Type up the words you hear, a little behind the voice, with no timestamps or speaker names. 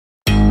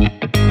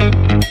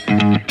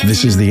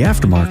This is the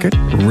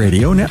Aftermarket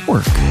Radio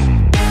Network.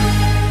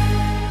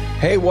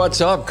 Hey,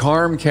 what's up?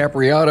 Carm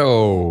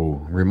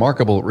Capriato,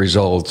 Remarkable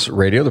Results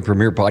Radio, the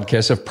premier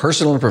podcast of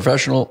personal and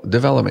professional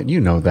development.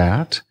 You know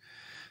that.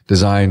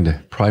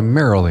 Designed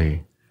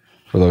primarily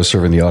for those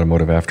serving the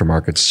automotive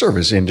aftermarket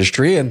service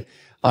industry. And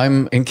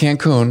I'm in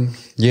Cancun.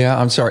 Yeah,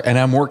 I'm sorry. And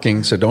I'm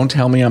working, so don't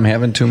tell me I'm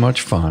having too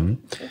much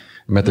fun.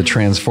 I'm at the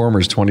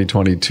Transformers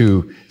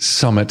 2022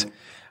 Summit.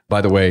 By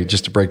the way,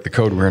 just to break the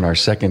code, we're in our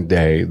second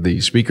day. The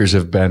speakers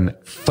have been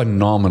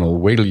phenomenal.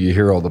 Wait till you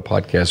hear all the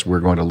podcasts we're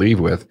going to leave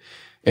with.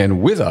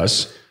 And with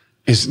us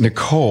is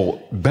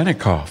Nichole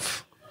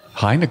Bennecoff.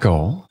 Hi,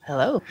 Nichole.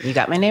 Hello. You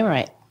got my name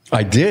right.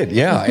 I did,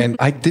 yeah. And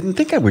I didn't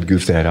think I would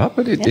goof that up,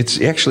 but it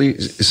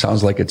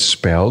sounds like it's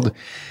spelled.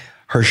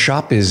 Her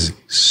shop is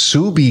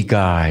Subie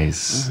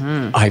Guys.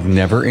 Mm-hmm. I've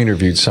never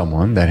interviewed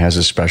someone that has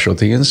a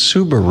specialty in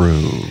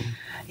Subaru.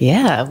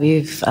 Yeah,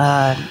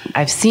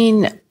 I've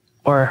seen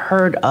or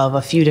heard of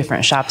a few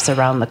different shops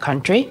around the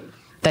country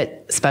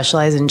that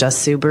specialize in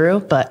just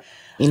Subaru, but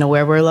you know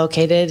where we're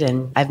located,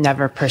 and I've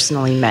never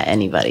personally met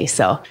anybody,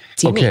 so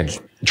it's unique. Okay,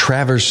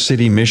 Traverse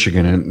City,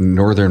 Michigan, in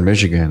northern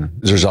Michigan.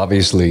 There's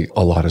obviously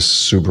a lot of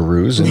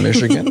Subarus in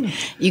Michigan.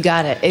 You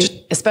got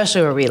it,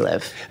 especially where we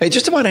live. Hey,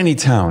 just about any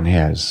town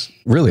has,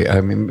 really. I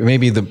mean,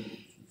 maybe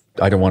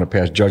I don't want to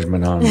pass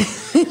judgment on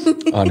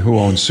who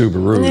owns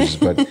Subarus,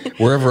 but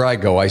wherever I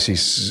go,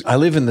 I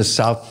live in the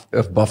south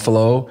of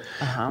Buffalo,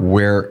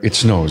 where it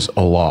snows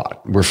a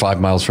lot. We're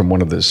 5 miles from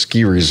one of the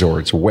ski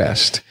resorts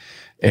west.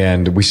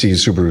 And we see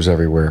Subarus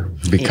everywhere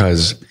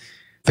because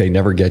they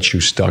never get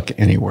you stuck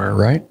anywhere,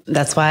 right?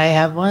 That's why I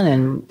have one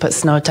and put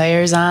snow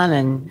tires on,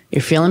 and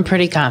you're feeling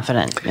pretty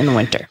confident in the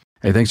winter.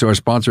 Hey, thanks to our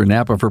sponsor,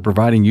 Napa, for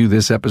providing you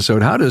this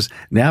episode. How does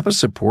Napa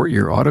support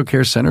your auto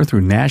care center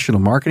through national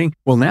marketing?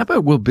 Well,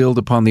 Napa will build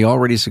upon the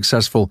already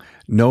successful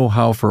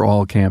Know-How for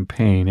All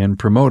campaign and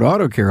promote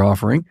auto care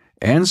offering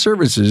and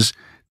services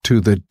to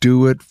the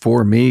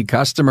do-it-for-me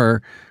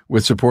customer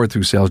with support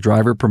through sales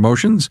driver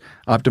promotions,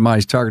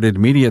 optimized targeted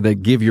media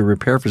that give your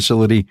repair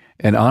facility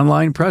an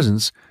online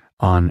presence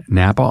on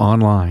Napa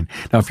Online.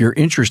 Now, if you're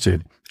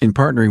interested in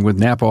partnering with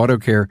Napa Auto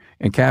Care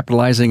and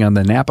capitalizing on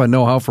the Napa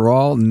Know-How for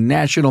All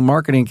national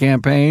marketing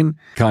campaign,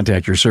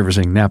 contact your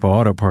servicing Napa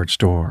Auto Parts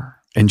store.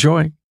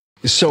 Enjoy.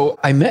 So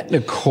I met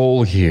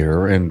Nichole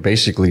here and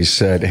basically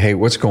said, hey,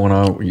 what's going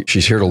on?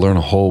 She's here to learn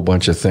a whole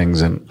bunch of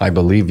things. And I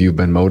believe you've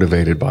been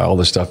motivated by all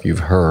the stuff you've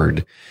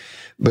heard.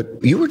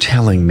 But you were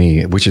telling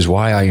me, which is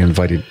why I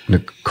invited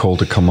Nichole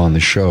to come on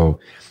the show,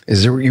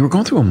 is you were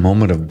going through a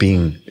moment of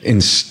being in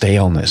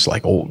staleness,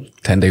 like old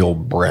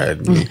 10-day-old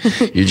bread.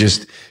 You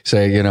just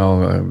say,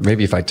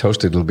 maybe if I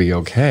toast it, it'll be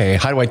okay.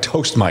 How do I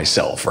toast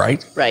myself,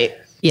 right? Right.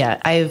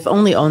 Yeah. I've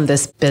only owned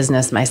this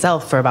business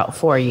myself for about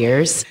 4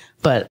 years.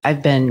 But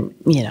I've been,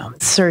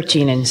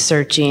 searching and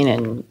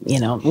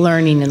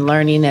learning and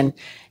learning. And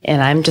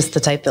I'm just the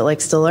type that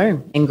likes to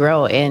learn and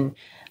grow. And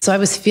so I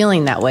was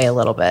feeling that way a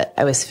little bit.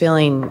 I was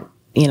feeling,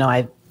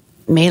 I've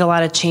made a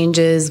lot of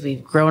changes.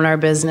 We've grown our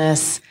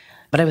business,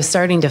 but I was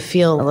starting to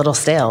feel a little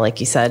stale, like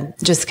you said,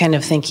 just kind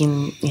of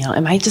thinking,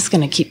 am I just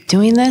going to keep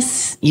doing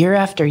this year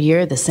after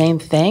year, the same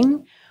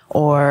thing?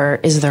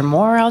 Or is there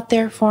more out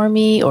there for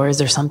me? Or is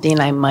there something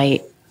I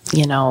might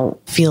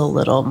feel a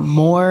little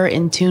more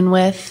in tune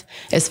with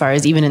as far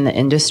as even in the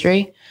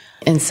industry.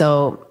 And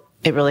so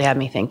it really had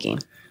me thinking.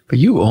 But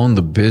you own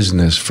the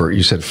business for,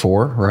 you said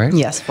 4, right?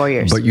 Yes, 4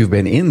 years. But you've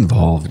been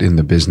involved in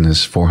the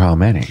business for how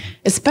many?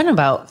 It's been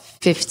about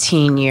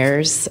 15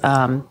 years,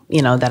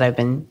 that I've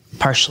been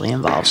partially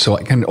involved. So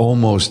I can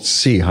almost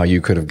see how you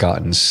could have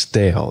gotten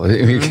stale.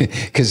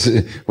 Because,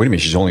 wait a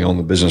minute, she's only owned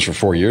the business for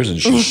 4 years and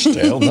she's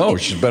stale? No,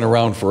 she's been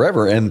around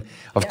forever. And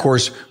of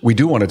course, we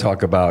do want to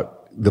talk about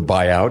the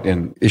buyout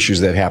and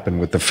issues that happen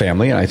with the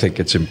family. And I think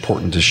it's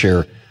important to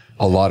share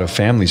a lot of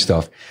family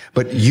stuff.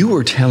 But you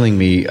were telling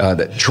me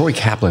that Troy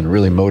Kaplan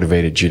really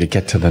motivated you to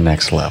get to the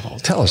next level.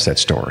 Tell us that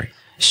story.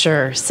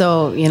 Sure.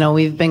 So,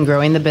 we've been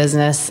growing the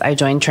business. I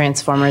joined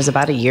Transformers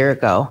about a year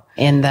ago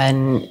and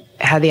then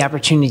had the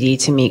opportunity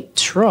to meet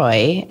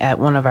Troy at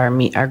one of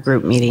our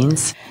group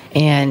meetings.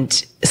 And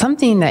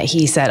something that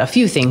he said, a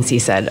few things he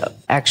said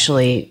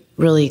actually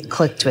really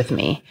clicked with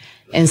me.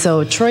 And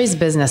so Troy's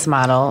business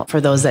model,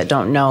 for those that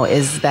don't know,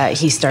 is that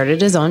he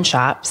started his own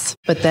shops,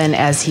 but then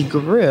as he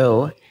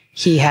grew,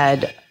 he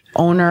had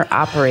owner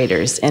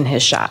operators in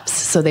his shops.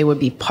 So they would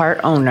be part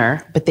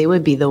owner, but they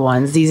would be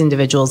these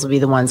individuals would be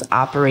the ones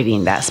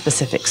operating that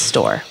specific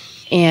store.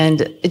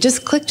 And it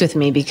just clicked with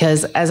me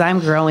because as I'm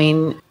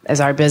growing, as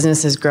our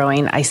business is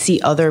growing, I see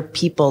other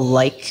people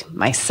like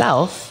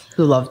myself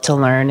who love to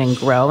learn and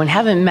grow and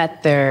haven't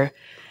met their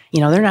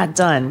they're not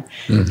done.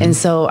 Mm-hmm. And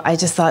so I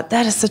just thought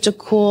that is such a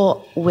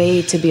cool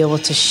way to be able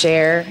to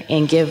share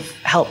and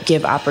help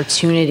give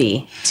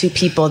opportunity to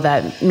people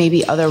that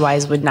maybe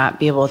otherwise would not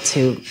be able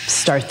to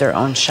start their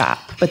own shop,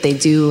 but they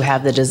do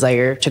have the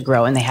desire to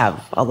grow and they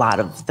have a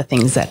lot of the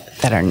things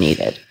that are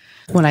needed.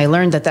 When I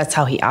learned that that's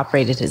how he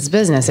operated his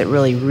business, it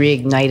really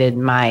reignited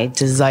my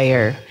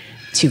desire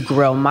to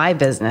grow my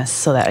business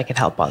so that I could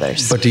help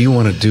others. But do you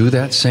want to do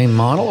that same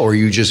model, or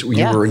you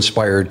were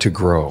inspired to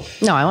grow?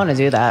 No, I want to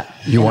do that.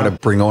 You want to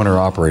bring owner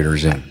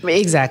operators in.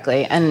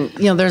 Exactly. And,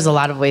 there's a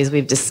lot of ways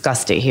we've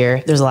discussed it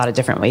here. There's a lot of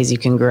different ways you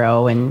can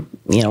grow and,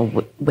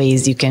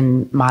 ways you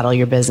can model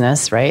your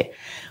business, right?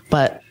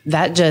 But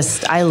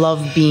I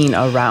love being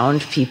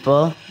around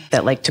people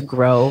that like to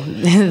grow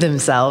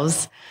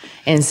themselves.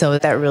 And so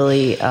that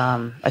really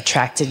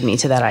attracted me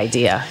to that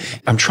idea.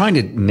 I'm trying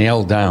to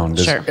nail down,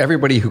 does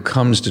everybody who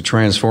comes to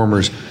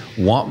Transformers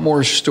want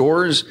more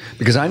stores?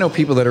 Because I know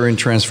people that are in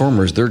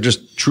Transformers, they're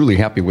just truly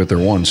happy with their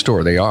one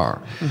store. They are.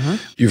 Mm-hmm.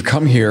 You've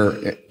come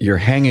here, you're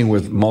hanging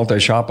with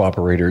multi-shop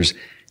operators,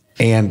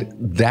 and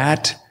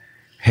that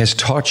has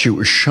taught you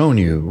or shown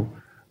you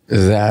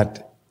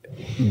that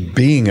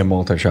being a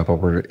multi-shop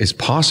operator is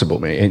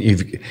possible. And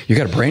you've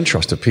got a brain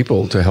trust of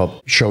people to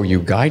help show you,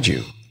 guide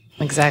you.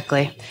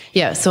 Exactly.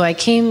 Yeah. So I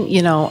came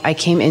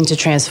into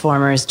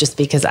Transformers just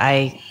because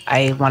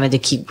I wanted to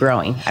keep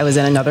growing. I was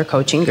in another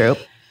coaching group,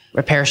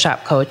 repair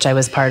shop coach I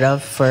was part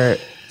of for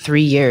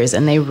 3 years,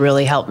 and they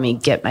really helped me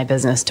get my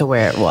business to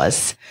where it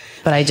was.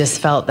 But I just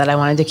felt that I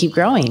wanted to keep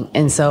growing.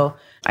 And so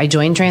I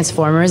joined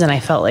Transformers, and I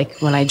felt like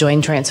when I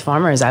joined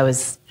Transformers, I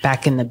was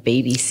back in the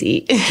baby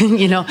seat.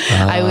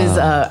 I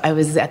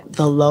was at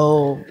the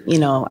low,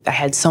 I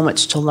had so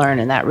much to learn,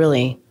 and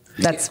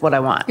that's what I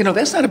want.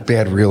 That's not a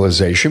bad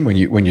realization when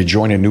you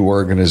join a new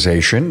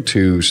organization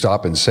to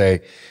stop and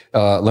say,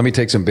 let me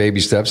take some baby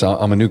steps.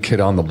 I'm a new kid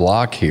on the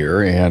block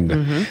here.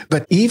 And,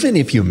 but even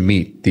if you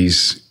meet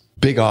these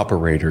big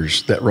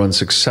operators that run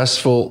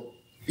successful,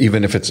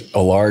 even if it's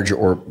a large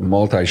or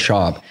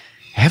multi-shop,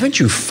 haven't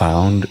you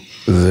found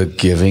the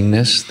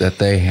givingness that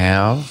they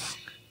have,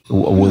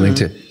 willing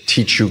to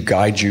teach you,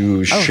 guide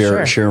you,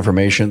 share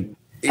information?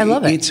 I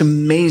love it. It's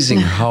amazing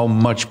how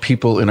much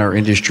people in our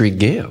industry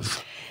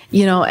give.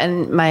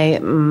 And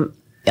my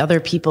other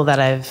people that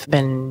I've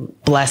been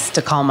blessed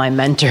to call my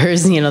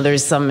mentors,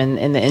 there's some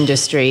in the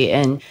industry,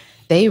 and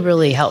they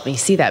really helped me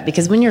see that.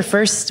 Because when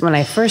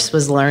I first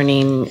was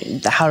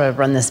learning how to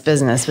run this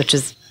business, which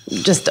is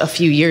just a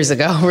few years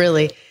ago,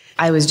 really,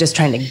 I was just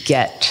trying to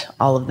get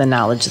all of the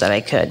knowledge that I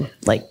could.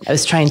 Like I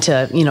was trying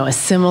to,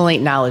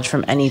 assimilate knowledge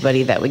from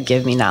anybody that would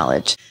give me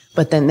knowledge.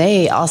 But then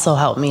they also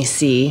helped me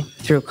see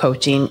through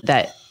coaching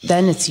that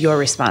then it's your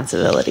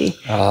responsibility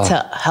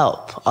to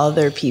help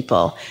other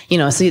people.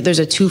 So there's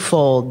a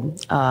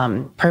twofold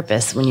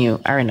purpose when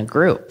you are in a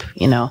group.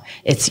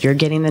 It's you're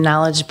getting the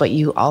knowledge, but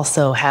you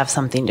also have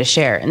something to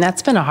share. And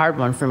that's been a hard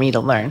one for me to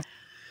learn.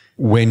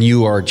 When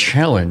you are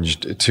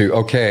challenged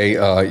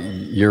to,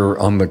 you're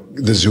on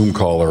the Zoom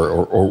call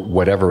or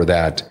whatever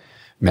that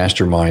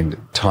mastermind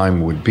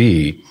time would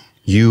be,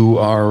 you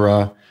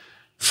are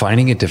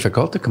finding it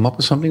difficult to come up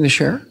with something to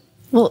share?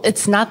 Well,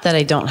 it's not that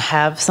I don't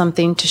have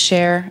something to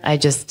share. I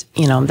just,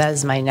 that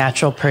is my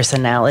natural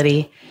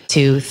personality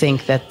to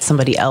think that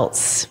somebody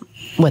else,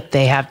 what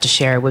they have to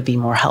share would be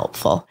more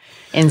helpful.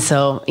 And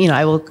so,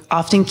 I will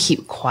often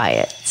keep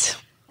quiet.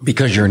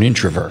 Because you're an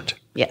introvert.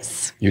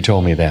 Yes. You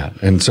told me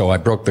that. And so I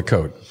broke the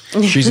code.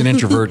 She's an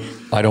introvert.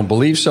 I don't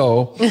believe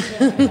so.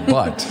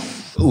 But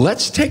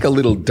let's take a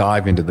little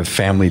dive into the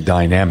family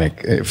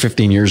dynamic.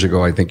 15 years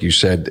ago, I think you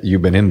said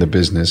you've been in the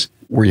business.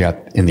 Were you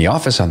in the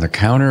office, on the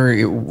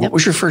counter? What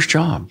was your first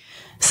job?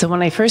 So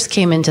when I first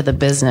came into the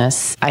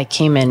business, I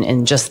came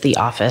in just the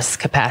office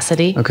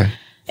capacity. Okay.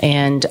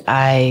 And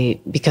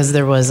because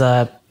there was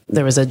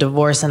a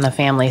divorce in the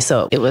family,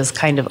 so it was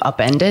kind of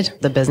upended,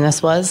 the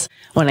business was.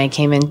 When I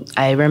came in,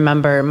 I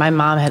remember my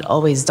mom had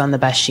always done the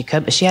best she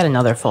could, but she had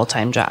another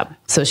full-time job.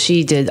 So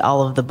she did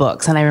all of the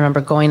books. And I remember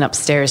going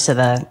upstairs to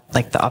the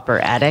upper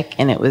attic,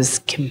 and it was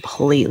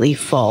completely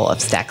full of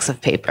stacks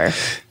of paper.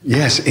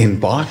 Yes, in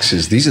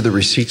boxes. These are the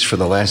receipts for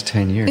the last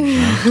 10 years.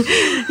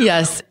 Right?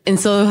 Yes. And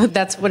so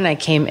that's when I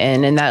came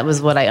in, and that was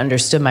what I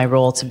understood my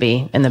role to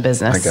be in the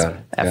business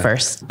at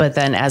first. But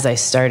then as I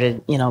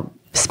started,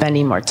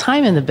 spending more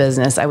time in the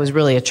business, I was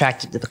really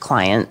attracted to the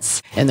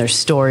clients and their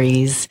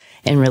stories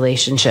and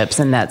relationships.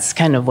 And that's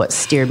kind of what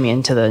steered me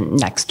into the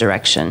next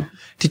direction.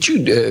 Did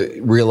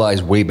you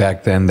realize way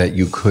back then that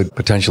you could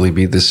potentially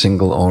be the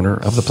single owner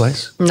of the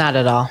place? Not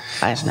at all.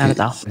 Not at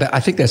all.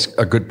 I think that's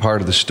a good part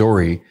of the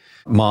story.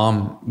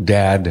 Mom,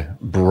 dad,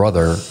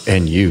 brother,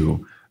 and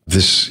you.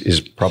 This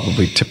is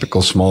probably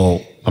typical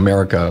small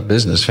America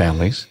business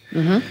families.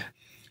 Mm-hmm.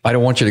 I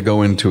don't want you to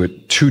go into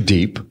it too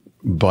deep,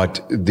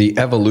 but the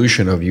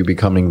evolution of you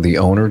becoming the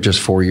owner just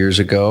 4 years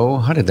ago,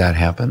 how did that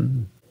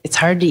happen? It's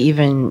hard to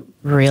even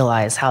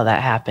realize how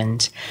that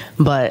happened,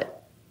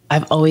 but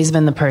I've always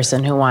been the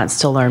person who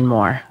wants to learn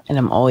more, and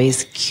I'm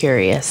always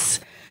curious.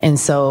 And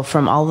so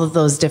from all of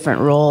those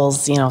different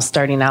roles,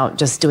 starting out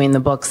just doing the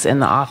books in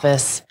the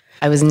office,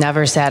 I was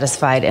never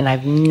satisfied, and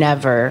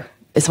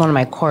it's one of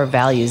my core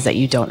values that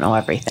you don't know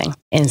everything.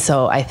 And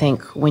so I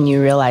think when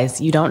you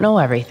realize you don't know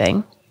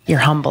everything, you're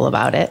humble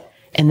about it,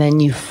 and then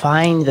you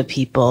find the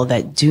people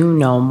that do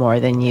know more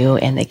than you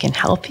and they can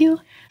help you,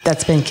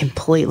 that's been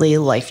completely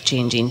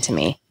life-changing to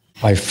me.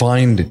 I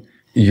find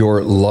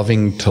you're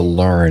loving to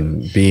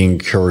learn, being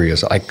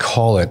curious. I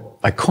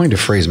coined a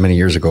phrase many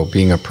years ago,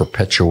 being a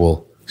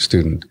perpetual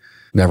student,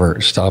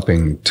 never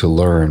stopping to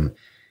learn.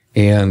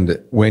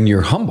 And when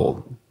you're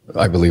humble,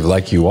 I believe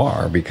like you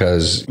are,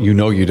 because you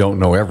know you don't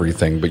know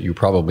everything, but you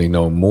probably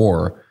know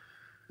more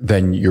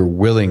than you're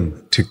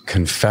willing to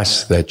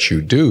confess that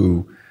you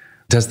do.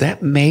 Does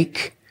that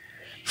make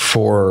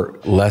for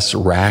less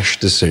rash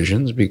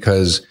decisions?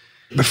 Because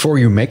before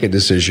you make a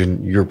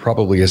decision, you're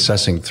probably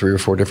assessing 3 or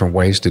 4 different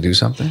ways to do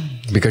something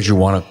because you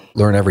want to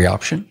learn every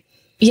option?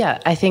 Yeah,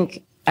 I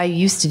think I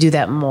used to do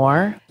that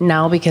more.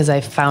 Now, because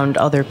I've found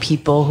other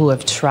people who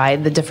have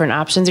tried the different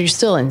options, you're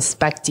still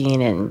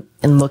inspecting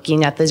and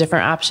looking at the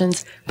different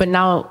options. But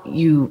now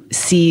you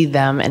see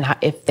them and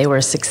if they were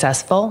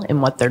successful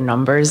and what their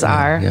numbers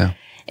are. Yeah.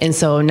 And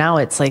so now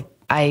it's like,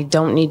 I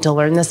don't need to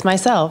learn this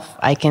myself.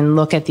 I can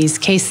look at these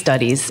case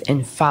studies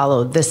and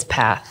follow this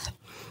path.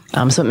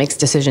 So it makes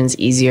decisions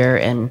easier.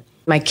 And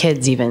my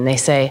kids even, they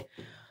say,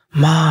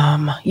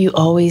 Mom, you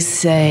always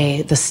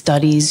say the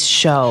studies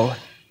show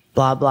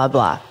blah, blah,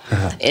 blah.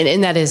 Uh-huh.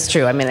 And that is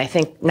true. I mean, I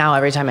think now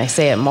every time I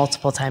say it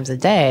multiple times a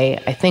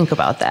day, I think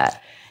about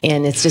that.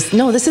 And it's just,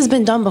 no, this has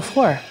been done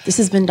before. This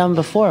has been done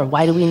before.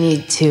 Why do we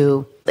need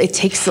to? It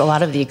takes a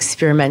lot of the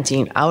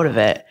experimenting out of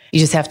it. You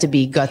just have to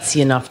be gutsy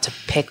enough to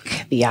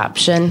pick the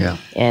option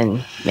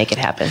and make it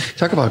happen.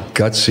 Talk about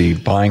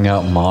gutsy, buying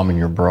out Mom and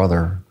your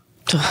brother.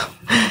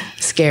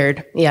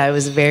 Scared. Yeah, I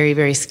was very,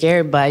 very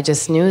scared, but I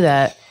just knew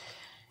that,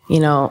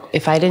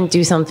 if I didn't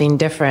do something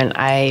different,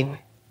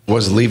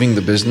 Was leaving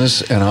the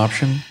business an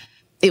option?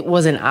 It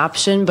was an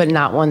option, but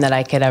not one that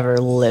I could ever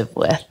live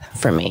with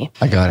for me.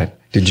 I got it.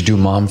 Did you do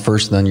Mom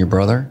first, then your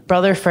brother?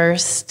 Brother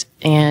first.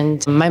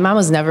 And my mom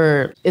was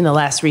never, in the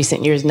last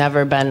recent years,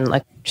 never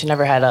been she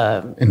never had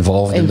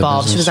involved. In the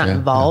business? She was not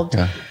involved.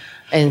 Yeah.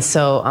 And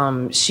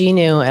so she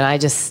knew,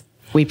 and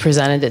we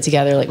presented it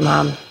together like,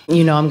 Mom,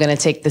 I'm going to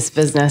take this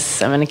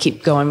business. I'm going to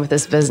keep going with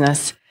this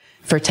business.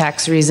 For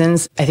tax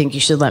reasons, I think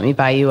you should let me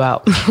buy you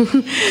out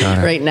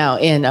right now.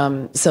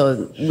 And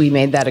so we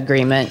made that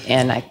agreement,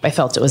 and I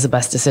felt it was the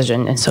best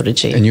decision, and so did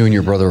she. And you and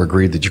your brother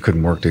agreed that you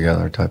couldn't work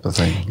together type of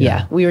thing?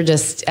 Yeah. We were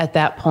just, at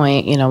that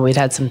point, we'd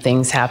had some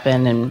things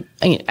happen, and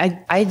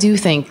I do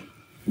think,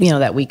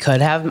 that we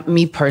could have.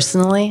 Me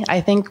personally,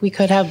 I think we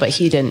could have, but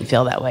he didn't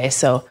feel that way.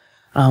 So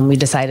we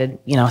decided,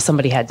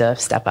 somebody had to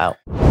step out.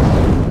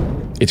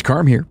 It's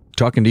Carm here,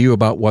 talking to you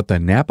about what the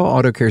Napa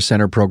Auto Care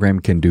Center program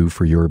can do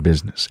for your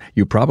business.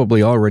 You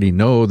probably already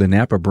know the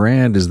Napa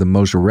brand is the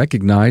most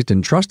recognized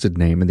and trusted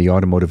name in the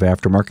automotive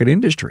aftermarket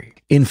industry.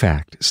 In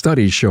fact,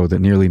 studies show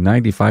that nearly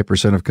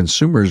 95% of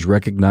consumers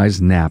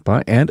recognize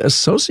Napa and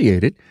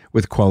associate it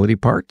with quality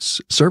parts,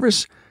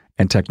 service,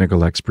 and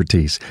technical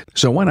expertise.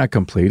 So why not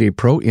complete a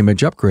Pro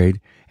Image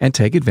upgrade and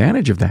take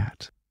advantage of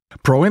that?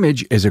 Pro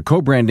Image is a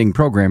co-branding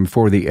program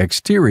for the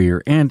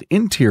exterior and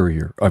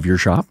interior of your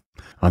shop.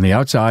 On the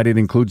outside, it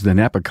includes the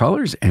Napa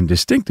colors and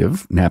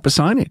distinctive Napa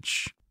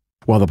signage.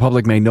 While the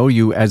public may know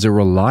you as a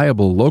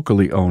reliable,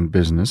 locally owned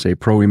business, a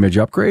Pro Image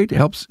upgrade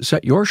helps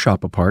set your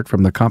shop apart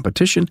from the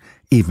competition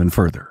even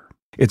further.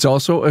 It's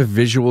also a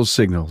visual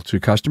signal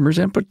to customers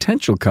and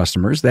potential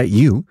customers that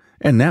you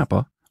and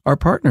Napa are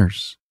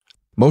partners.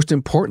 Most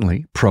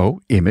importantly,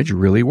 Pro Image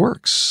really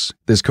works.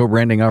 This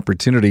co-branding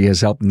opportunity has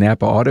helped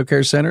Napa Auto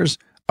Care Centers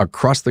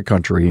across the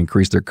country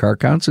increase their car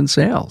counts and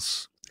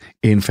sales.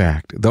 In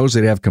fact, those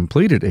that have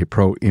completed a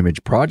Pro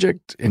Image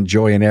project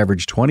enjoy an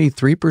average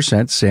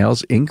 23%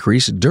 sales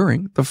increase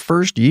during the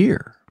first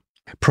year.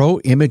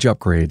 Pro Image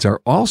upgrades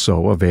are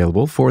also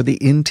available for the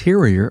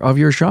interior of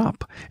your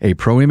shop. A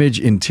Pro Image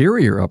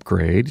interior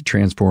upgrade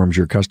transforms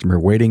your customer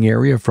waiting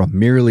area from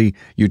merely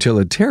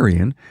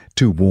utilitarian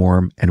to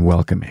warm and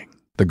welcoming.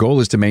 The goal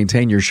is to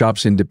maintain your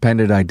shop's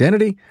independent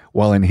identity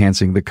while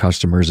enhancing the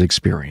customer's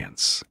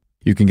experience.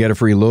 You can get a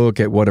free look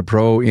at what a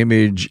Pro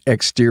Image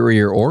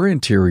exterior or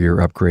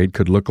interior upgrade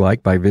could look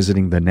like by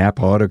visiting the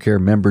Napa Auto Care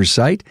members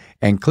site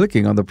and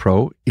clicking on the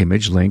Pro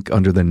Image link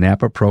under the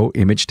Napa Pro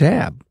Image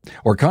tab.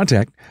 Or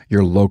contact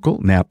your local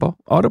Napa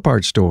Auto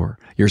Parts store.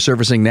 Your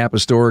servicing Napa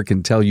store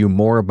can tell you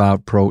more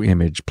about Pro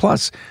Image,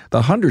 plus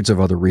the hundreds of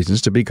other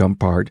reasons to become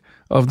part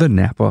of the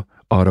Napa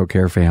Auto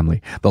Care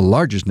family, the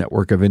largest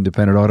network of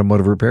independent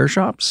automotive repair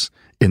shops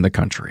in the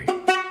country.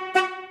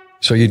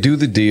 So you do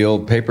the deal,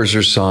 papers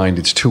are signed,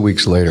 it's 2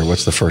 weeks later.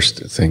 What's the first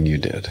thing you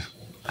did?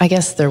 I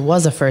guess there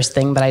was a first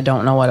thing, but I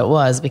don't know what it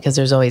was because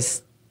there's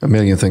always a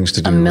million things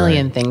to do. A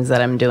million things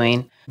that I'm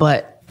doing.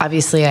 But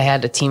obviously I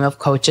had a team of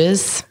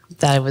coaches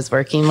that I was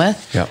working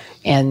with. Yep.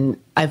 And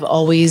I've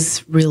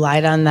always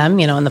relied on them,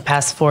 in the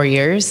past 4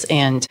 years,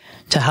 and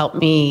to help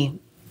me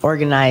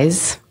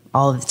organize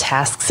all of the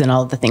tasks and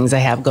all of the things I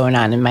have going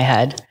on in my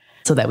head,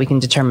 so that we can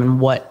determine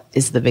what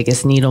is the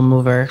biggest needle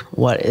mover,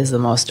 what is the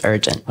most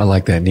urgent. I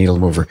like that, needle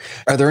mover.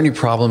 Are there any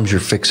problems you're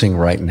fixing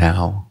right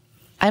now?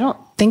 I don't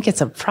think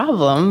it's a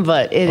problem,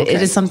 but it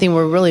is something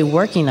we're really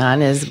working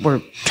on. Is we're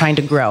trying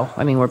to grow.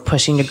 I mean, we're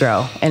pushing to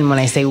grow. And when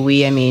I say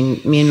we, I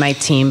mean me and my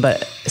team,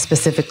 but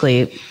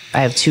specifically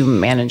I have 2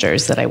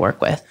 managers that I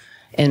work with.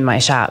 in my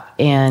shop.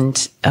 And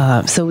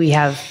so we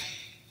have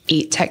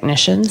 8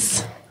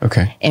 technicians.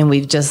 Okay. And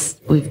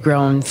we've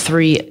grown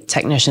 3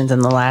 technicians in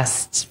the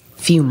last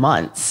few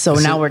months. So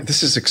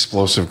this is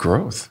explosive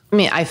growth. I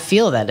mean, I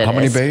feel that it is. How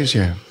many bays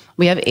you have?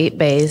 We have 8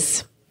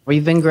 bays.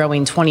 We've been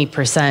growing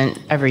 20%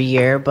 every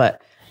year,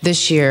 but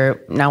this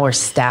year now we're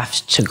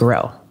staffed to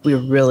grow. We're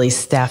really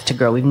staffed to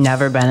grow. We've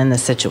never been in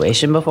this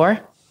situation before.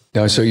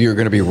 Now, so you're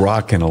going to be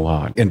rocking a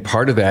lot. And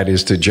part of that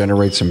is to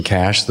generate some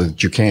cash so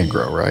that you can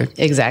grow, right?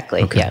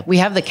 Exactly. Okay. Yeah. We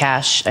have the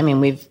cash. I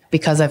mean,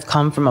 because I've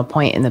come from a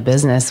point in the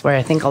business where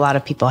I think a lot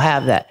of people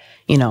have that,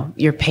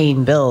 you're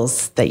paying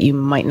bills that you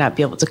might not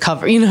be able to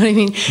cover. You know what I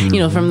mean?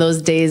 Mm-hmm. From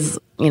those days,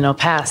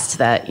 past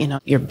that,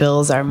 your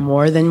bills are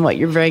more than what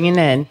you're bringing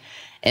in.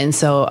 And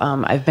so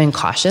I've been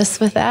cautious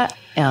with that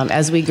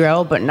as we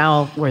grow, but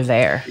now we're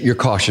there. You're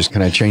cautious.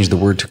 Can I change the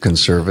word to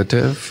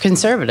conservative?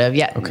 Conservative,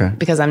 yeah. Okay.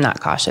 Because I'm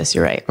not cautious.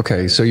 You're right.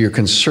 Okay, so you're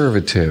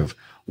conservative.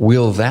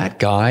 Will that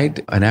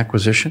guide an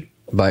acquisition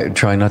by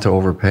trying not to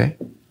overpay?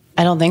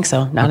 I don't think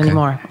so. Not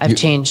anymore. I've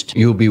changed.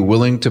 You'll be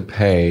willing to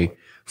pay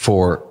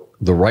for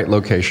the right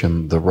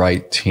location, the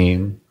right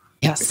team.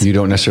 Yes. You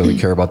don't necessarily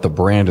care about the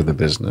brand of the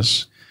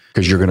business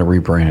because you're going to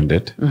rebrand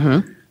it.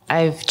 Mm-hmm.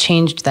 I've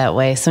changed that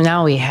way. So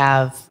now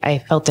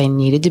I felt I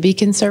needed to be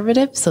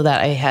conservative so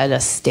that I had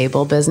a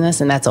stable business.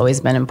 And that's always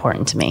been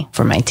important to me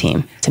for my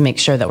team to make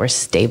sure that we're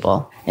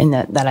stable and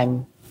that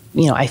I'm,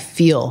 I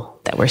feel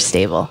that we're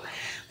stable.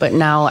 But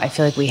now I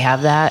feel like we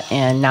have that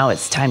and now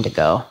it's time to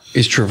go.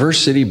 Is Traverse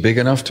City big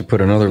enough to put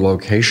another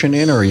location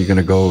in or are you going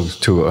to go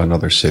to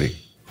another city?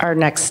 Our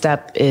next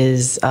step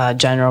is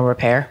general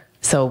repair.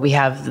 So we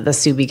have the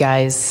Subie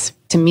Guys.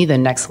 To me, the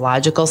next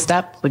logical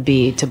step would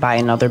be to buy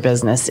another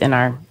business in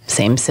our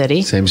same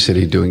city. Same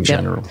city doing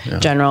general. Yep. Yeah.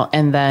 General,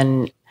 and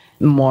then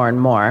more and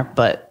more.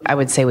 But I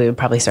would say we would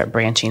probably start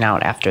branching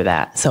out after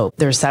that. So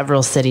there's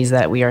several cities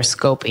that we are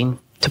scoping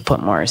to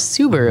put more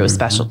Subaru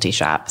specialty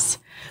shops,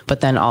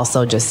 but then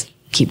also just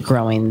keep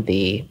growing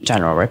the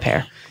general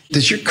repair.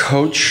 Does your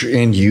coach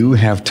and you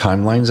have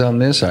timelines on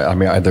this? I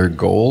mean, are there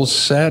goals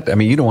set? I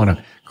mean, you don't want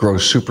to grow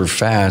super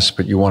fast,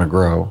 but you want to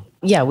grow.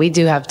 Yeah, we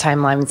do have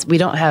timelines. We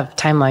don't have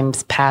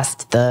timelines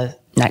past the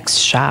next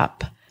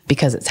shop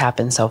because it's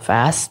happened so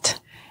fast.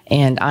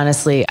 And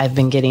honestly, I've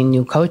been getting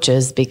new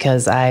coaches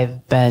because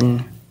I've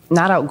been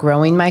not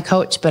outgrowing my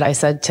coach, but I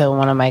said to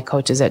one of my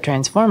coaches at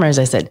Transformers,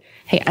 I said,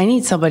 hey, I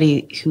need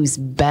somebody who's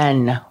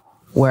been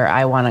where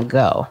I want to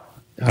go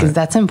because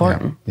that's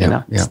important,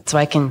 so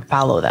I can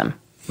follow them.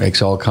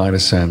 Makes all kind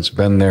of sense.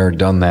 Been there,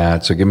 done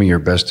that. So give me your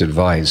best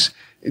advice.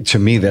 To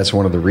me, that's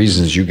one of the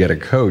reasons you get a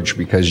coach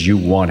because you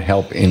want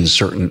help in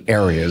certain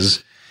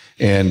areas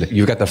and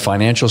you've got the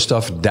financial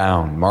stuff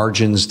down,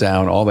 margins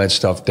down, all that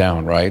stuff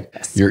down, right?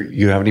 Yes.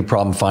 You have any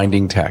problem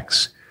finding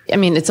techs? I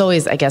mean, it's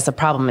always, I guess, a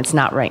problem. It's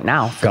not right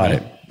now. Got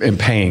it. And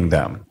paying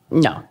them.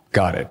 No.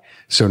 Got it.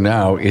 So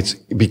now it's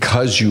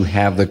because you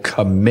have the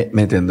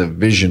commitment and the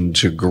vision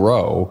to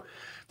grow.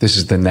 This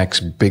is the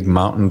next big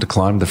mountain to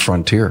climb, the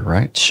frontier,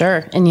 right?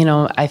 Sure. And,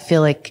 I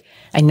feel like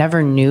I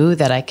never knew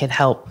that I could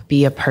help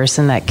be a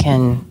person that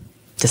can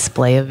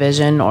display a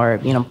vision or,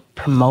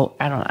 promote,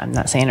 I'm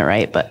not saying it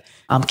right, but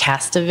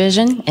cast a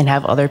vision and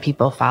have other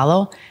people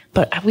follow.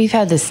 But we've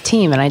had this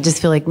team and I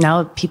just feel like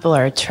now people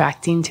are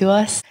attracting to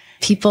us,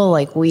 people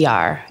like we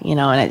are,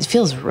 and it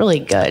feels really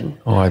good.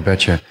 Oh, I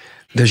bet you.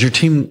 Does your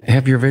team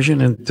have your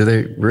vision and do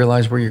they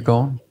realize where you're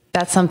going?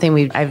 That's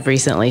something I've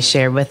recently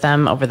shared with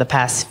them over the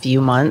past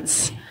few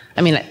months.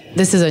 I mean,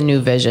 this is a new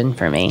vision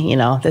for me.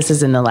 This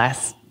is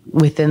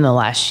within the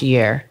last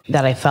year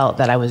that I felt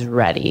that I was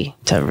ready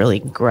to really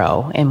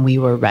grow and we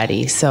were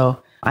ready.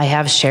 So I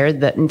have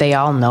shared that they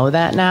all know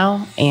that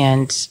now.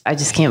 And I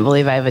just can't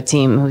believe I have a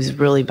team who's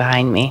really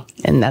behind me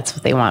and that's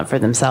what they want for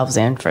themselves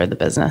and for the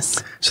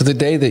business. So the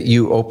day that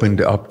you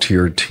opened up to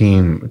your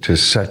team to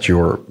set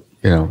your,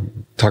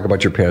 talk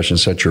about your passion,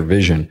 set your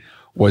vision,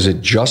 was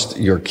it just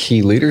your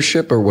key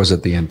leadership or was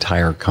it the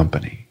entire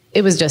company?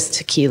 It was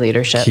just key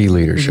leadership. Key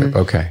leadership. Mm-hmm.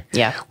 Okay.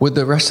 Yeah. Would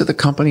the rest of the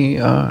company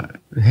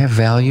have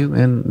value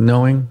in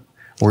knowing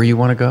where you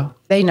want to go?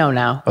 They know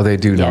now. Oh, they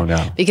do know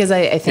now. Because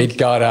I think it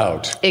got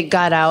out. It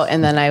got out.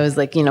 And then I was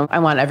like, I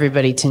want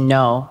everybody to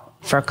know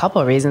for a couple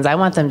of reasons. I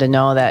want them to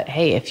know that,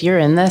 hey, if you're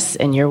in this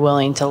and you're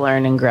willing to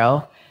learn and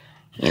grow,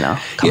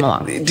 come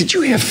along. Did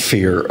you have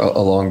fear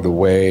along the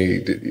way?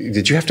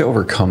 Did you have to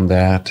overcome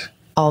that?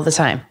 All the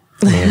time.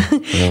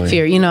 Really?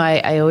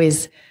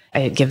 Fear.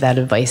 I give that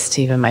advice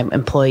to even my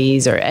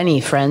employees or any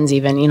friends,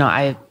 even,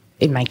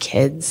 in my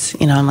kids,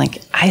 I'm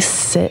like, I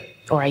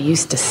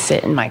used to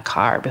sit in my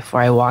car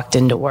before I walked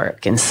into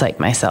work and psych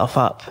myself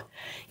up,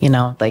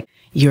 like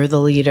you're the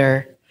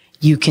leader.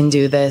 You can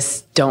do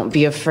this. Don't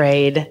be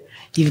afraid.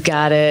 You've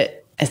got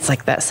it. It's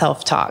like that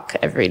self-talk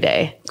every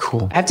day.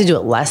 Cool. I have to do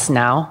it less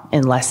now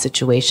in less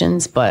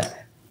situations, but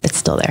it's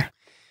still there.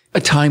 A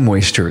time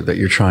waster that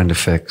you're trying to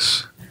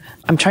fix.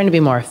 I'm trying to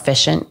be more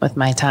efficient with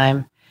my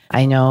time.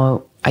 I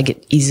know I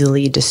get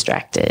easily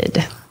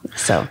distracted.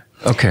 So.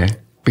 Okay.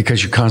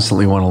 Because you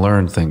constantly want to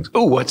learn things.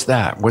 Oh, what's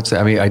that? What's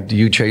that? I mean, do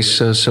you chase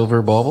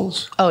silver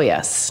baubles? Oh,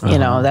 yes. You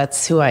know,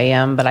 that's who I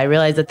am. But I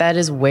realize that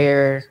is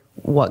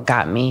what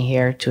got me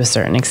here to a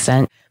certain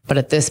extent. But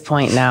at this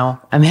point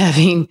now,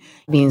 I'm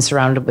being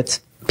surrounded with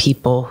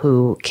people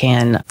who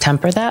can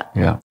temper that.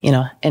 Yeah. You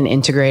know, an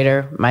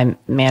integrator, my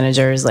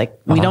manager is like,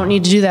 we don't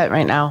need to do that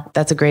right now.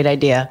 That's a great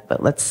idea,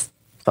 but let's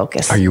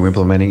focus. Are you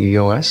implementing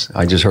EOS?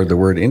 I just heard the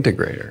word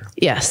integrator.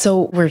 Yeah.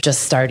 So we're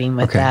just starting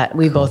with that.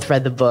 We both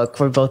read the book.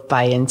 We're both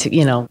buy into,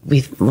 you know,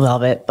 we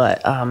love it.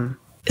 But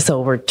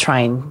so we're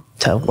trying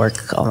to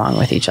work along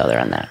with each other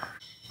on that.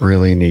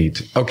 Really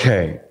neat.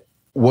 Okay.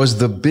 Was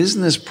the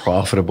business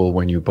profitable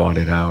when you bought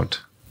it out?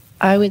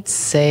 I would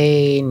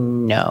say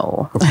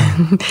no.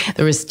 Okay.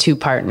 There was 2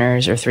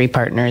 partners or 3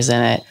 partners in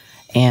it,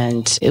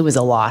 and it was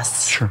a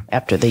loss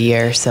after the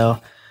year. So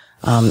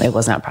it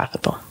was not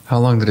profitable. How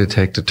long did it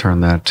take to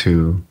turn that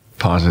to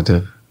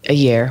positive? A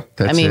year.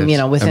 That's you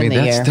know, within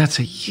the year. That's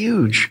a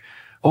huge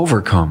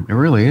overcome. It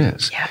really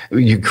is. Yeah.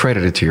 You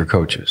credit it to your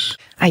coaches.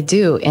 I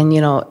do. And,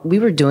 you know, we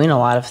were doing a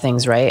lot of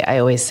things right. I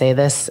always say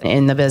this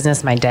in the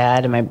business. My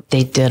dad and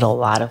they did a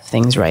lot of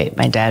things right,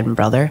 my dad and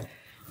brother.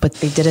 But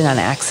they did it on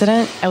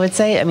accident, I would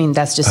say. I mean,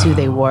 that's just who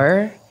they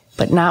were,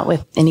 but not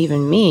with, and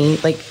even me,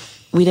 like,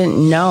 we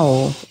didn't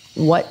know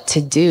what to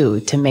do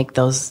to make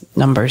those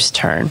numbers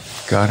turn.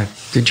 Got it.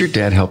 Did your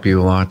dad help you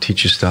a lot,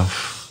 teach you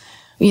stuff?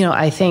 You know,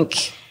 I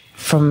think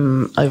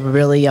from a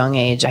really young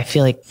age, I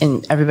feel like,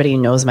 and everybody who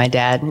knows my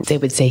dad, they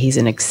would say he's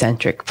an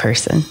eccentric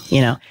person.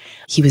 You know,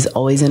 he was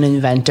always an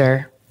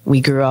inventor.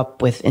 We grew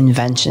up with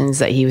inventions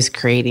that he was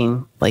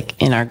creating, like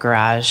in our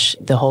garage.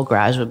 The whole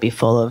garage would be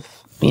full of,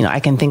 you know, I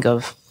can think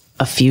of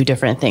a few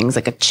different things,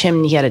 like a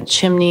chimney. He had a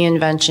chimney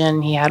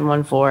invention. He had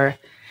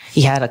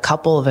a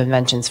couple of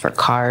inventions for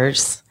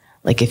cars.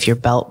 Like if your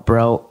belt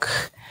broke,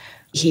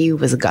 he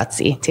was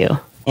gutsy too.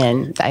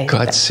 And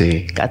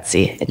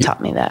gutsy. It taught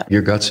me that.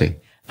 You're gutsy.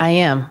 I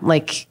am.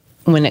 Like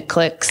when it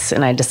clicks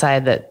and I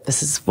decide that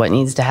this is what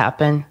needs to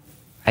happen,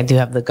 I do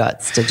have the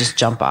guts to just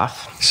jump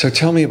off. So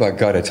tell me about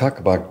gut. I talk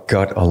about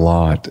gut a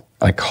lot.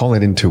 I call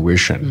it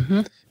intuition.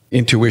 Mm-hmm.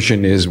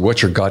 Intuition is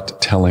what your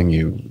gut telling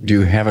you. Do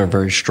you have a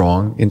very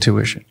strong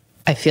intuition?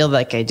 I feel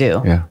like I do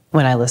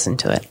when I listen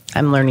to it.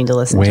 I'm learning to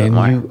listen to it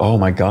more. Oh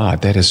my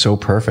God, that is so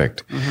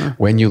perfect. Mm-hmm.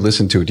 When you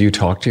listen to it, do you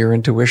talk to your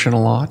intuition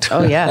a lot?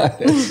 Oh, yeah.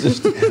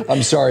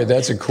 I'm sorry,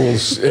 that's a cool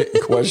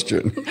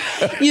question.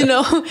 You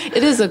know,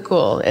 it is a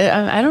cool.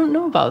 I don't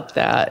know about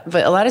that.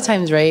 But a lot of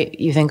times, right,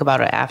 you think about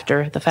it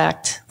after the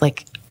fact.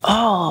 Like,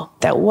 oh,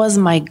 that was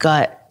my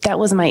gut. That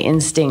was my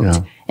instinct.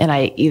 Yeah. And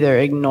I either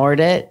ignored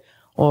it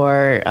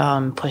or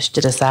pushed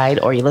it aside,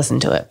 or you listen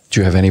to it. Do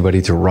you have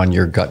anybody to run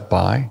your gut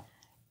by?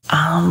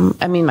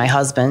 I mean, my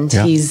husband,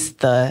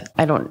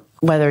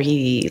 whether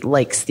he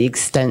likes the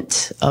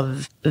extent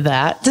of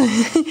that,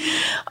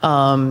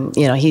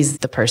 you know, he's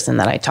the person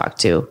that I talk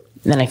to,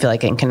 then I feel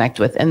like I can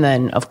connect with. And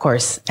then, of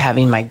course,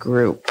 having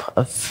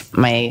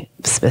my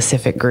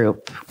specific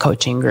group,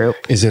 coaching group.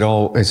 Is it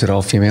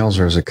all females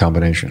or is it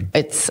combination?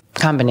 It's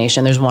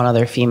combination. There's one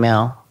other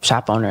female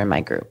shop owner in my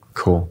group.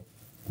 Cool.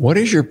 What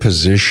is your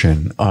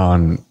position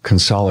on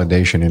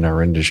consolidation in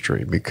our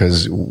industry?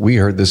 Because we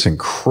heard this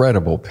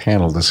incredible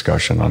panel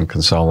discussion on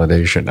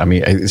consolidation. I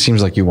mean, it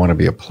seems like you want to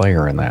be a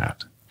player in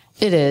that.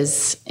 It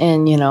is.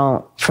 And, you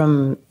know,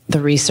 from the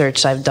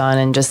research I've done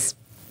and just,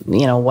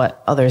 you know,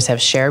 what others have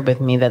shared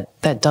with me,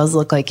 that does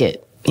look like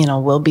it, you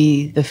know, will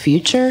be the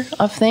future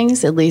of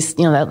things. At least,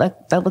 you know,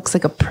 that looks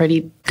like a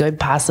pretty good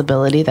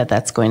possibility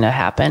that's going to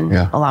happen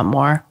a lot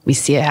more. We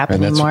see it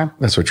happening more.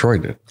 That's what Troy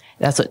did.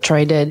 That's what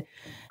Troy did.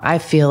 I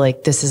feel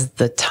like this is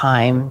the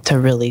time to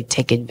really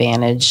take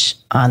advantage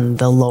on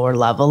the lower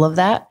level of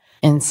that.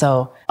 And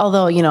so,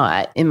 although, you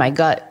know, in my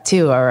gut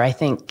too, or I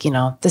think, you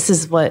know, this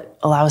is what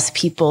allows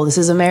people, this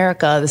is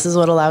America, this is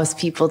what allows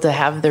people to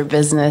have their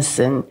business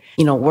and,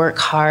 you know, work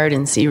hard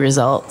and see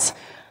results.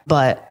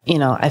 But, you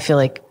know, I feel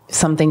like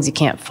some things you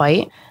can't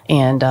fight.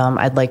 And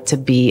I'd like to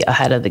be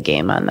ahead of the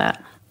game on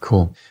that.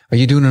 Cool. Are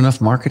you doing enough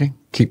marketing?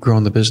 Keep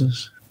growing the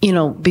business? You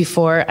know,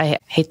 before, I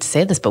hate to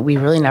say this, but we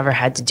really never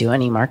had to do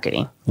any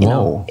marketing, you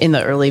know, in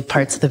the early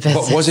parts of the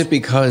business. But was it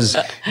because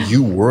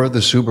you were the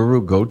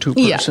Subaru go-to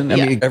person? I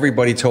mean,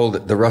 everybody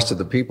told the rest of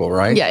the people,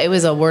 right? Yeah, it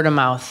was a word of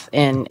mouth.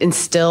 And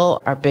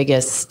still our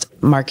biggest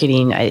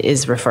marketing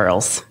is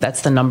referrals.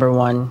 That's the number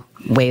one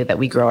way that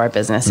we grow our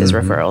business is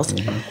referrals.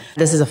 Mm-hmm.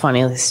 This is a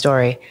funny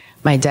story.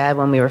 My dad,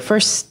 when we were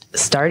first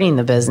starting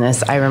the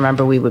business, I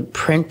remember we would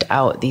print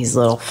out these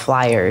little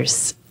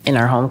flyers in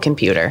our home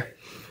computer.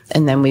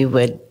 And then we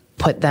would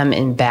put them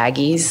in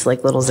baggies,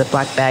 like little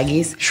Ziploc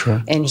baggies.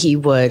 Sure. And he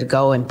would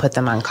go and put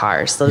them on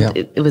cars. So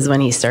it was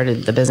when he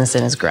started the business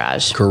in his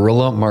garage.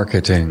 Guerrilla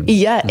marketing.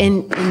 Yeah.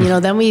 And you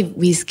know, then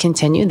we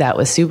continued that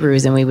with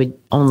Subarus, and we would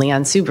only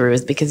on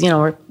Subarus because, you know,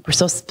 we're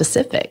so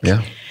specific.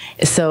 Yeah.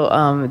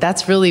 So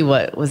that's really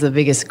what was the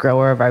biggest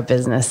grower of our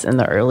business in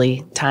the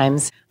early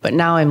times. But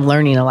now I'm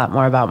learning a lot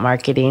more about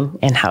marketing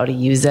and how to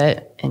use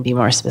it and be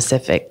more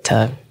specific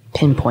to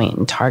pinpoint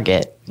and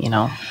target, you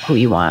know, who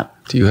you want.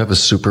 Do you have a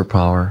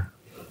superpower?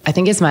 I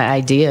think it's my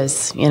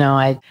ideas.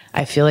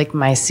 I feel like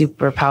my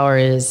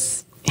superpower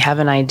is have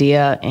an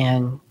idea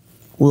and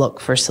look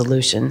for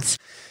solutions.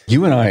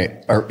 You and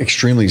I are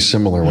extremely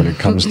similar when it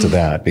comes to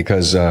that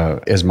because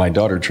as my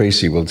daughter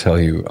Tracy will tell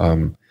you,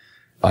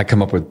 I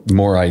come up with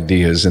more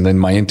ideas and then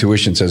my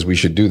intuition says we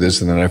should do this.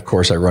 And then of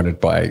course I run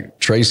it by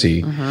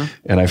Tracy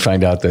and I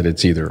find out that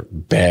it's either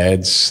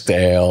bad,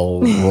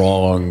 stale,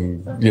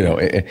 wrong,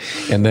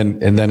 and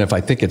then if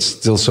I think it's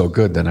still so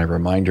good, then I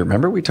remind her,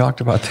 remember we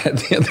talked about that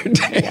the other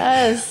day?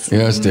 Yes.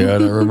 Yes,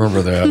 Dad, I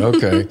remember that.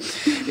 Okay.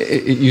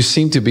 You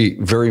seem to be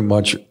very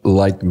much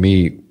like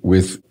me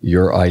with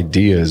your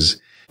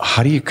ideas.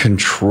 How do you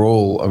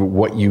control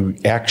what you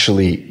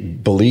actually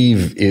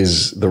believe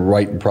is the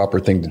right and proper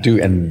thing to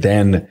do and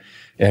then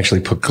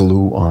actually put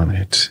glue on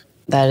it?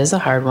 That is a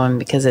hard one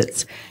because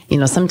it's,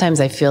 sometimes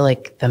I feel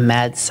like the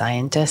mad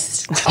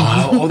scientist.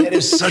 Oh, that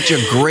is such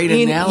a great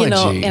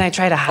analogy. And I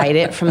try to hide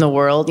it from the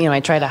world. I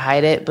try to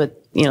hide it,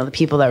 but, the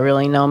people that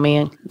really know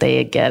me,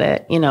 they get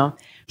it.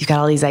 You've got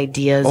all these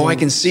ideas. Oh, I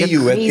can see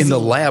you in the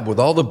lab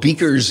with all the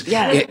beakers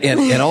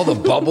and all the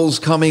bubbles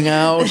coming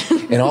out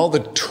and all the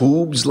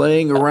tubes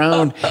laying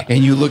around.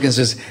 And you look and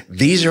says,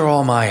 these are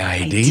all my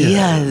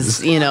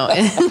ideas.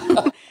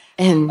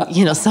 And,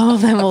 some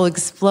of them will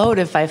explode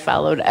if I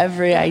followed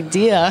every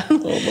idea.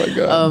 Oh, my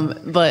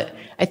God. But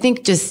I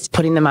think just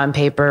putting them on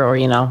paper or,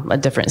 a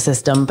different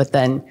system, but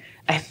then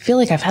I feel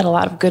like I've had a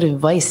lot of good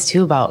advice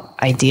too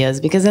about ideas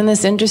because in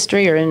this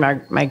industry or in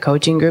my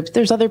coaching groups,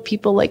 there's other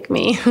people like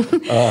me.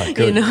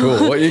 Good,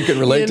 cool. Well, you can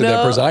relate to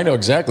that person. I know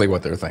exactly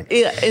what they're thinking.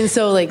 Yeah, and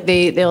so like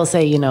they'll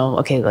say,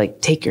 okay, like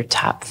take your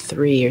top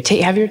 3 or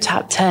have your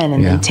top 10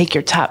 and then take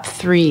your top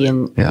 3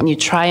 and you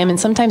try them. And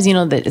sometimes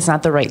that it's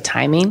not the right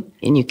timing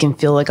and you can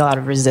feel like a lot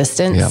of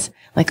resistance. Yeah.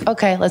 Like,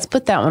 okay, let's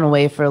put that one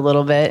away for a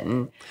little bit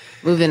and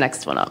move the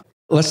next one up.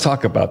 Let's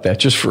talk about that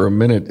just for a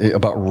minute,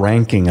 about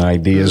ranking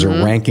ideas or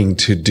ranking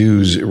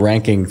to-dos,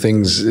 ranking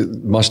things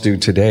must-do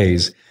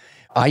todays.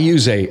 I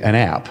use an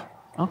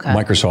app,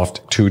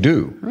 Microsoft To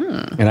Do,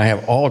 and I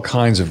have all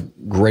kinds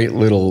of great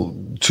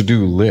little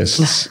to-do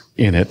lists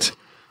in it.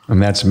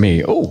 And that's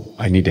me. Oh,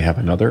 I need to have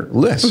another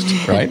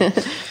list, right?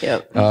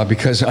 Yep.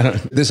 Because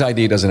this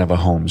idea doesn't have a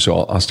home, so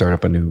I'll start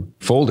up a new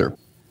folder.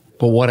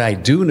 But what I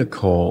do,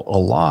 Nichole, a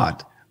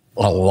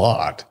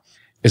lot,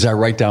 is I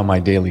write down my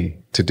daily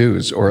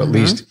to-dos, or at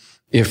least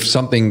if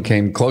something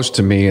came close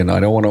to me and I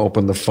don't want to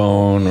open the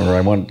phone or I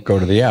want to go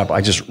to the app,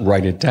 I just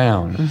write it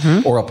down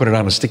or I'll put it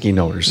on a sticky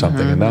note or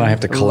something. And then I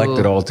have to collect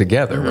it all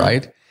together,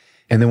 right?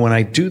 And then when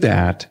I do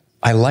that,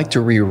 I like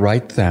to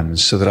rewrite them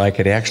so that I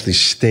could actually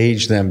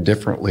stage them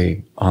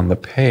differently on the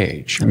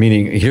page.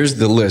 Meaning, here's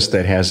the list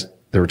there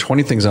were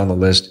 20 things on the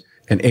list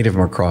and 8 of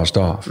them are crossed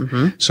off.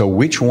 So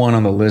which one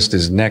on the list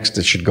is next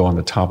that should go on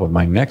the top of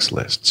my next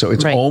list? So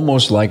it's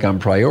almost like I'm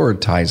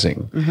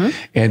prioritizing.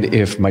 And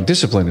if my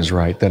discipline is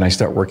right, then I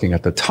start working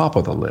at the top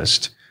of the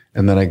list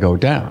and then I go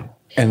down.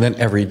 And then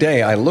every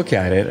day I look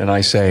at it and I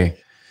say,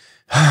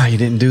 you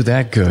didn't do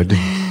that good.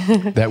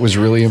 That was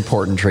really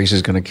important.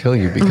 Tracy's going to kill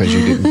you because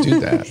you didn't do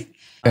that.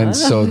 And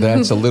so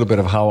that's a little bit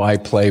of how I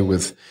play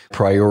with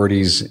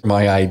priorities,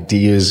 my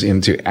ideas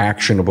into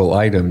actionable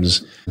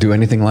items. Do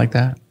anything like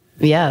that?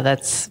 Yeah,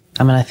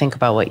 I'm going to think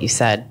about what you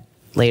said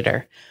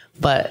later,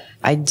 but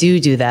I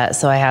do that.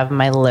 So I have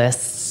my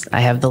lists. I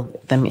have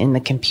them in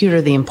the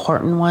computer, the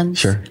important ones.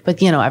 Sure.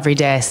 But every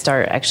day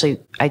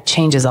I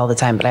changes all the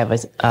time, but I have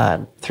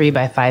a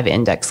 3x5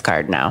 index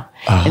card now.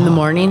 In the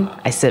morning,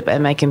 I sit at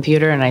my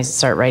computer and I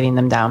start writing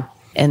them down.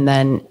 And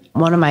then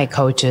one of my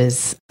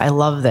coaches, I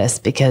love this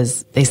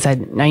because they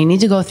said, now you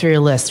need to go through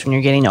your list when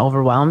you're getting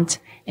overwhelmed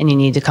and you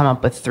need to come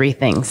up with 3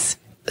 things,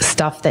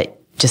 stuff that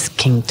just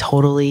can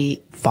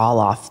totally fall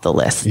off the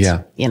list.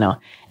 Yeah.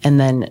 And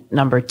then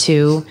number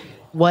 2,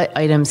 what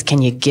items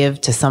can you give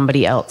to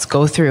somebody else?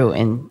 Go through.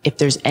 And if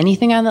there's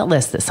anything on that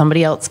list that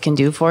somebody else can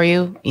do for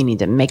you, you need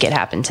to make it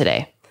happen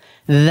today.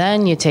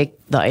 Then you take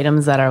the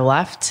items that are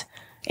left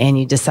and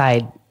you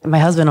decide. My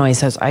husband always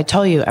says, I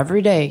tell you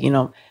every day,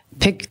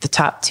 pick the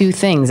top 2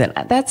 things. And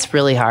that's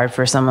really hard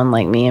for someone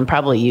like me and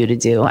probably you to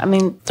do. I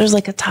mean, there's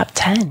like a top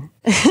 10.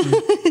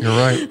 You're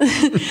right.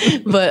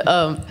 But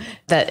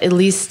that at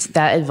least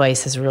that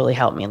advice has really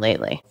helped me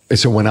lately.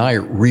 So when I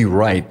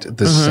rewrite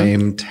the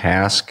same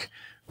task,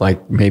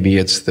 like maybe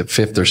it's the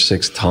 5th or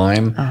 6th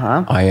time,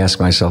 I ask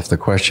myself the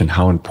question,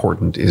 how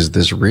important is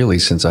this really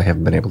since I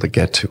haven't been able to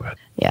get to it?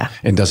 Yeah.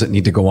 And does it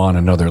need to go on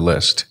another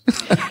list?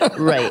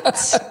 Right.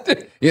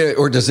 Yeah.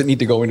 Or does it need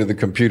to go into the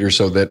computer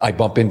so that I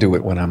bump into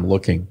it when I'm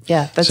looking?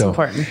 Yeah, that's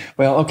important.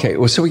 Well, okay.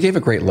 Well, so we gave a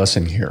great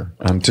lesson here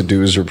on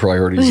to-dos or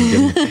priorities.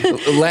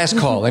 Last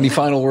call. Any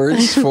final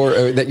words for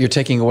that you're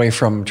taking away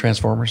from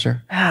Transformers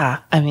here?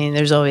 I mean,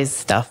 there's always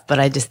stuff, but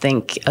I just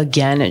think,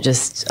 again, it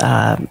just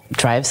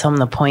drives home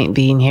the point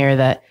being here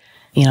that,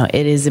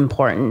 it is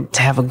important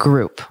to have a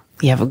group.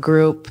 You have a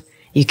group,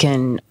 you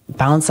can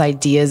bounce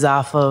ideas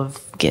off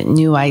of, get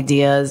new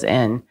ideas,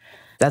 and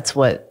that's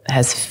what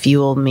has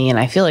fueled me. And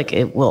I feel like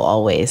it will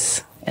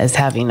always, as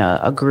having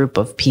a group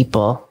of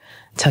people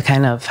to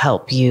kind of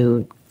help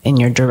you in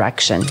your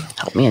direction,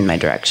 help me in my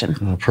direction.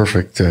 Oh,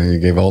 perfect. You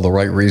gave all the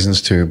right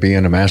reasons to be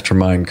in a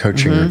mastermind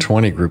coaching your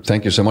 20 group.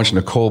 Thank you so much,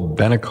 Nichole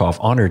Bennecoff.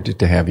 Honored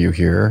to have you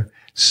here.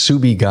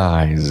 Subie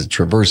Guys,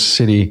 Traverse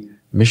City,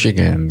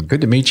 Michigan.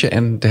 Good to meet you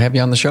and to have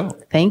you on the show.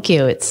 Thank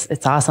you.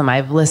 It's awesome.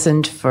 I've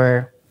listened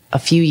for a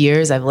few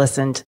years. I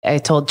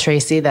told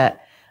Tracy that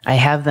I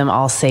have them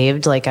all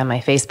saved, like on my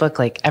Facebook.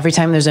 Like every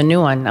time there's a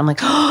new one, I'm like,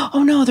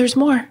 oh no, there's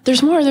more.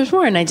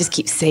 And I just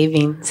keep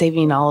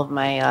saving all of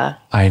my,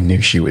 I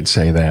knew she would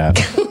say that.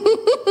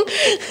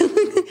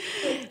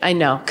 I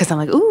know. Cause I'm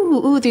like,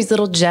 ooh, these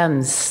little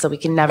gems. So we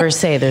can never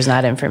say there's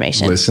not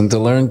information. Listen to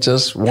learn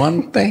just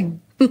one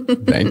thing.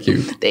 Thank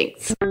you.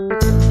 Thanks.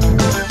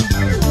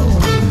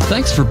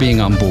 Thanks for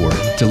being on board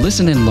to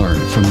listen and learn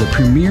from the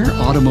premier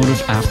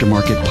automotive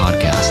aftermarket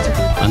podcast.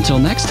 Until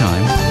next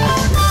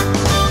time.